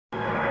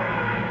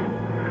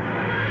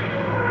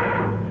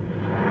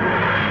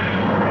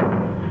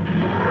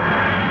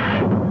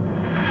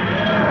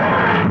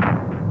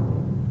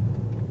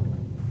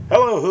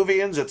Hello,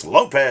 Whovians, it's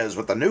Lopez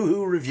with the new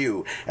Who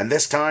Review, and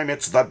this time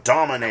it's the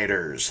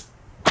Dominators.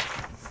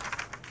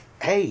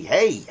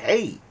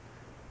 Hey,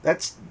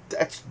 that's,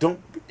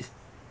 don't,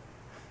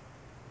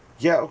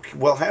 yeah, okay,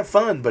 well, have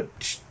fun,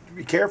 but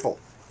be careful.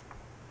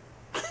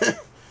 I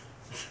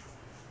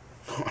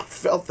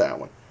felt that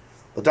one.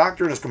 The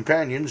Doctor and his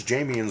companions,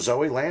 Jamie and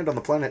Zoe, land on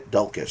the planet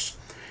DULCIS,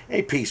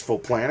 a peaceful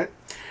planet,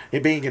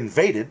 being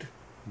invaded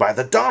by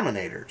the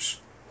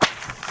Dominators.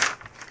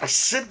 I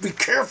said be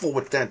careful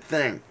with that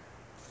thing.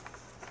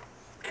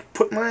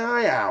 Put my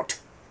eye out.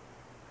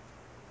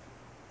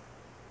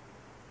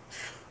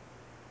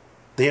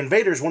 The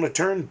invaders want to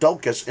turn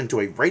DULCIS into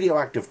a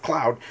radioactive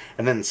cloud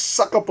and then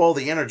suck up all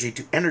the energy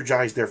to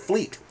energize their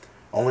fleet.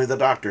 Only the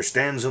Doctor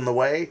stands in the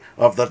way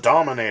of the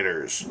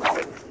Dominators.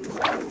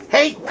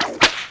 Hey!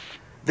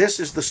 This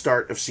is the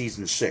start of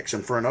Season 6,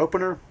 and for an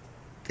opener,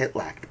 it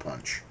lacked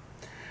punch.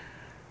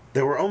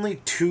 There were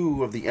only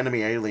 2 of the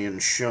enemy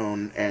aliens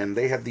shown, and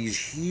they had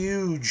these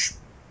huge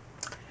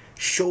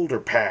shoulder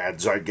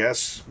pads, I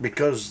guess,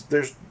 because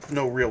there's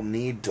no real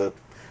need to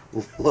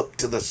look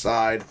to the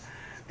side.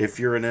 If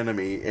you're an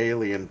enemy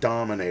alien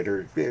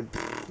dominator,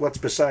 what's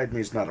beside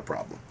me is not a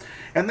problem.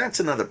 And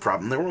that's another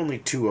problem. There were only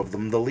 2 of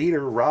them. The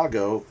leader,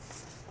 Rago,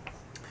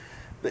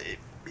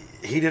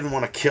 he didn't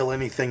want to kill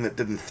anything that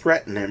didn't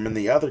threaten him, and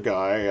the other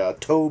guy,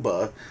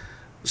 Toba,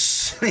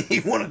 he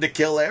wanted to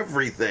kill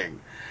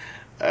everything.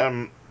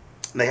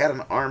 They had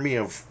an army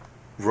of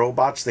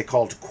robots they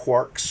called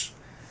quarks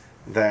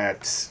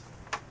that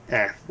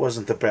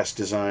wasn't the best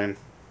design.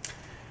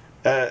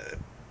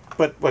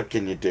 But what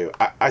can you do?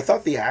 I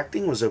thought the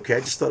acting was okay. I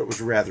just thought it was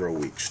rather a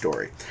weak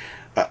story.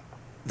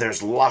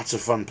 There's lots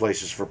of fun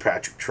places for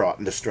Patrick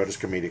Troughton to strut his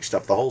comedic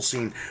stuff. The whole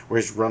scene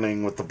where he's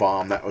running with the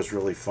bomb, that was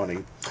really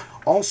funny.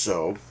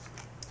 Also,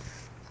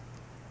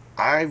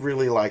 I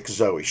really like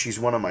Zoe. She's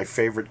one of my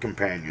favorite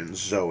companions,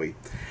 Zoe.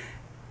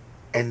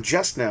 And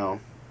just now,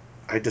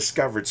 I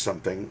discovered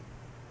something.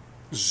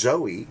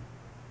 Zoe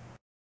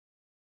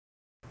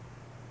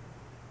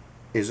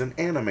is an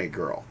anime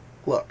girl.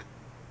 Look.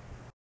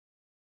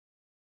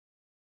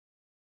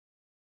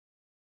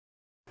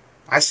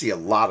 I see a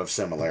lot of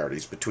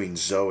similarities between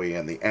Zoe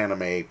and the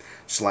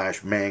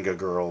anime/manga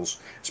girls,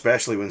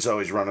 especially when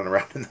Zoe's running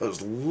around in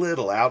those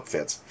little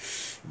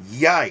outfits.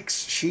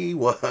 Yikes, she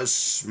was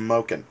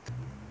smoking.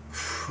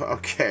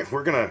 Okay,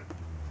 we're gonna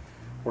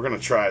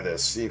try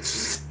this. You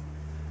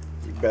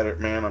better,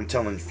 man, I'm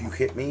telling you, if you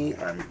hit me,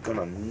 I'm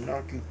gonna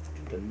knock you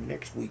to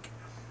next week.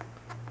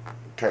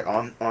 Okay,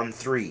 on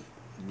 3.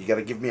 You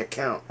gotta give me a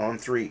count on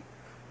 3.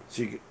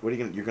 So what are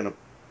you gonna, you're gonna,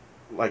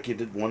 like you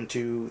did 1,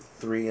 2,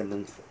 3, and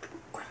then 4.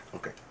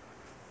 Okay.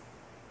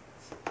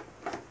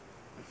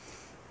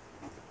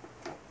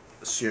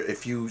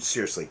 If you,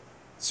 seriously,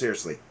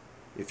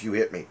 if you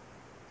hit me.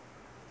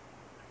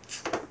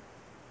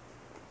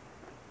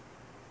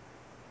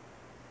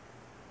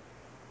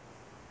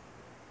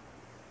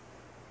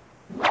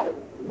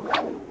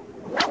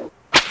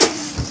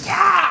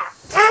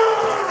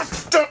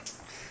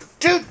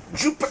 Dude,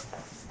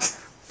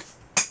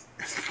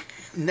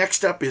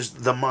 next up is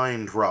the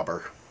Mind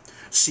Robber.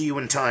 See you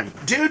in time.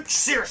 Dude,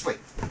 seriously,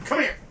 come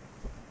here.